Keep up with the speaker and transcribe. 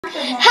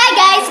Hi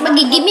guys!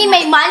 Magigimi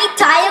may money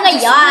tayo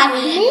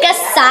ngayon.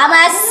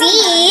 Kasama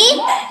si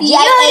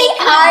GIA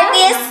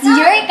artist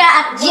Eurika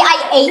at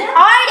GIA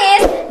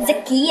artist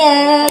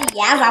Zakia.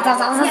 Yes!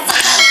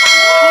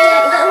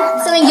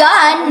 So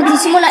ngayon,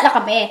 magsisimula na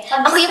kami.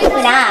 Ako yung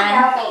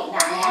ulan.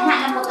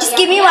 Just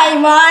give me my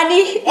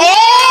money.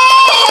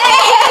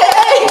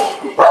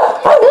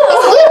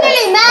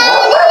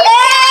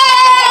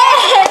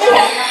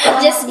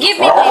 Just give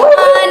me my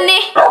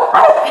money.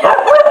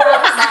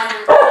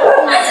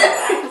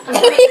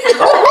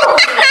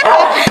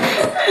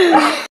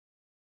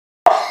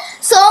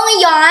 So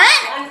ngayon,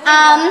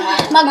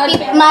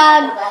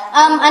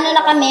 ano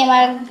na kami,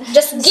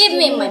 just give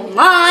me my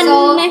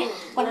money.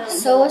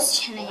 So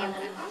siya na yan.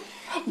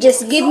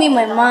 Just give me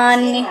my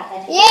money.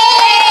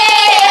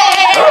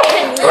 Yay!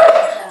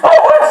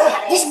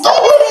 Just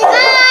give me my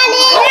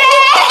money.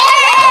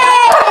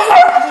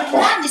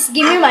 Just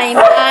give me my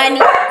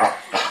money.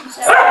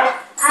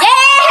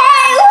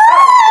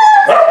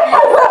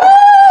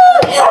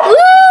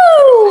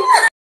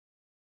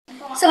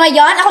 So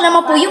ngayon, ako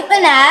naman po yung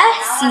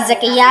si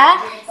Zakia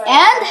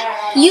and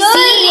si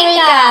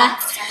Eurika.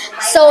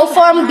 So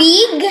from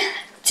big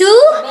to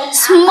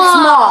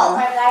small.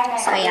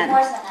 So ayan.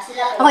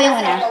 Ako yung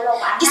una.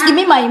 Just give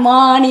me my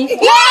money.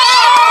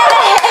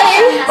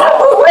 Yay!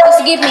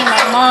 Just give me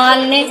my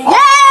money.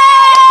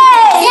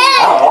 Yay!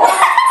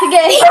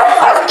 Okay.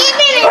 Just give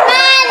me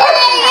my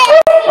money.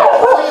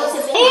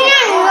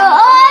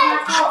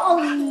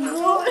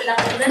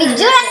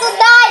 Bigyo na to,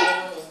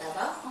 Day!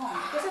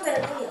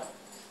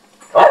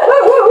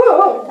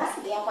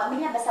 Yang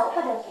pamilya basa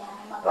upa daw kaya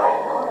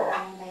mag-aura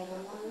ang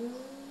mayroon mo.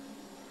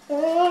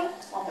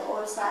 Sada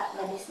orsa,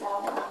 labis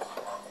na ako.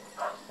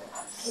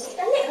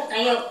 Dali ka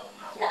kayo.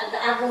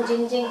 Laag-aagong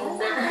jingjing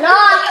na. No!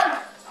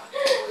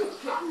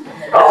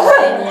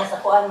 Ay,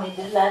 sa kuan may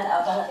dilan,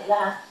 abang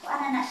ila.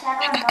 Kuan na siya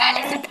ron,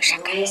 no? Ito po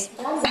siya, guys.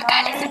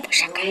 Ito po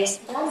siya,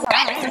 guys.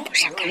 Ito po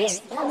siya,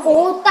 guys.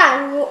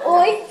 Utang,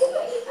 oy.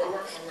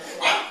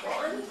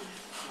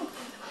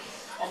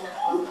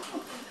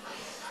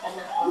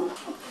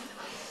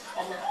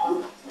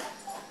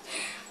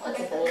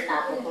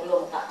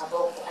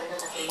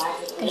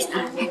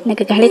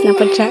 Nagagalit na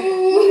po siya.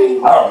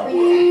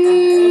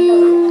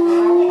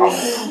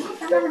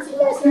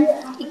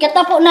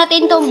 Ikatapo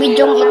natin tong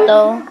bidyong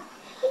ito.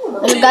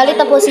 Nagagalit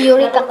na po si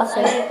Eurika kasi.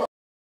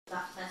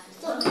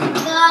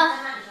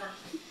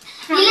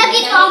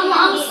 Ilagay ko mo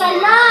ang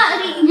sala.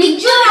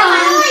 Video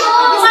naman ito.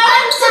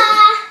 Sa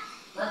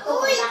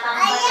uy,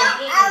 ayaw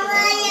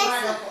awaya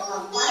sa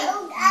ugi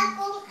ug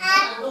akong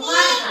ati.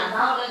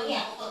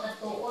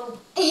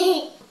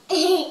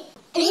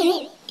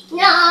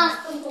 Na.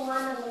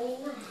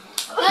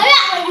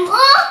 Wala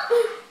mo.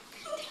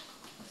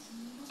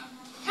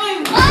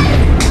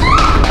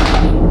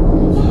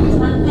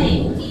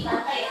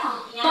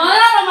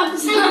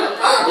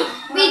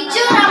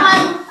 Video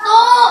naman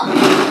to.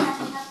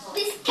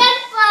 Biskan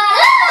pa.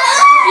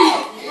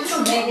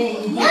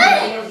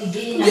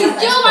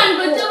 Video man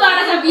gusto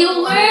para sa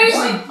viewers.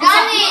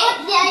 Gani,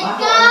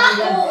 ka.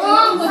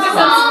 Oo, gusto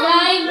sa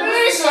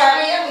subscribers.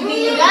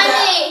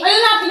 Gani.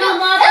 Ayun na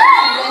pinamata.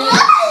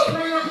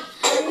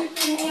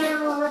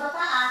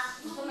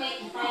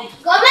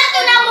 Gobla to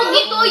na mo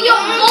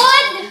gituyong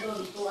mood.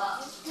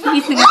 Sige,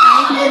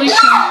 nagagalit na po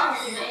siya.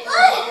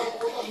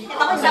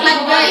 Ako sa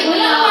magay.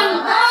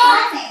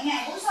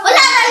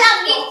 Wala na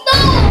lang ito.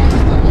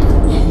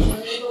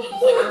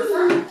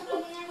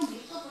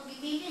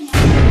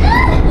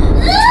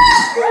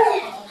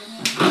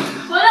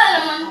 Wala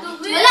naman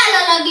tubig. Wala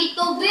na lagi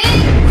tubig.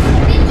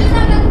 Dito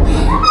na lang.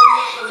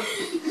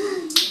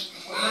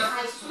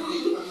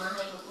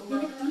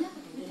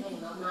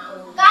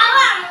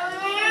 Kawa.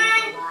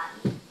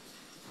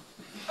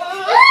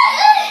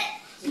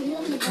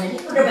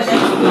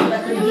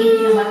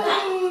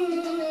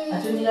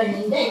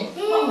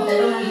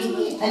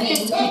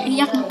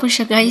 Iyak na po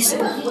siya, guys.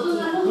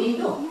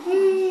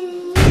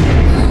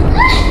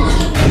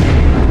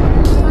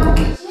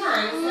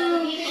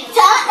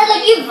 Saan na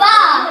lagi ba?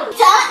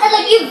 Saan na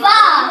lagi ba?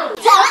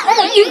 Saan na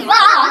lagi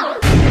ba?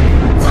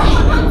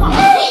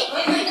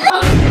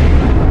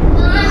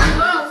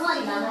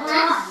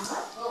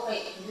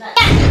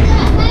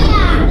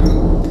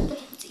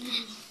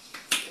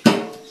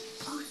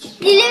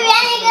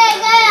 Diliwani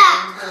kaya.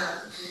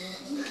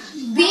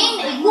 Bin,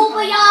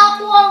 igubaya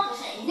ako ang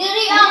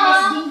diri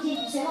aha.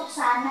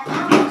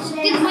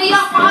 Tigmaya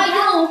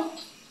kayo.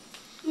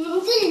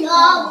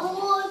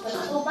 Silabot.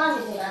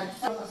 And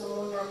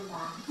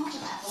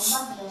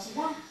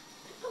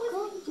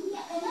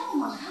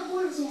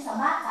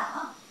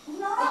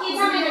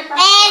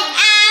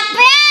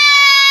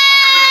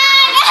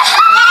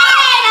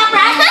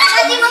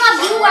mga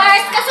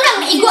viewers, kaso lang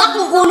naigo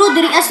akong ulo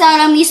diri sa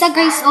lamisa,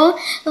 guys, oh.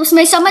 Tapos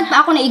may samad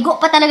pa ako, naigo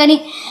pa talaga ni.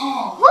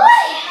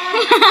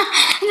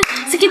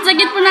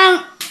 Sakit-sakit po ng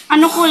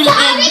Ano ko yung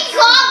egg?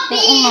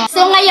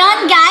 So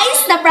ngayon guys,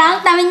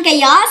 na-prank namin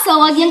kayo. So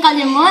huwag niyong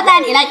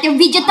kalimutan, i-like yung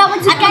video to,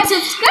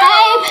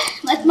 mag-subscribe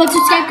at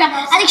mag-subscribe ka.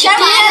 At i-share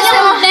mo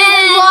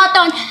yung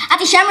button.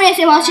 At i-share mo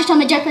yung mga social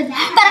media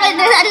para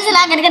kayo sa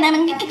lahat na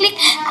namin kiklik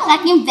ang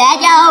aking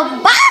video.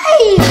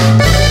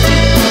 Bye!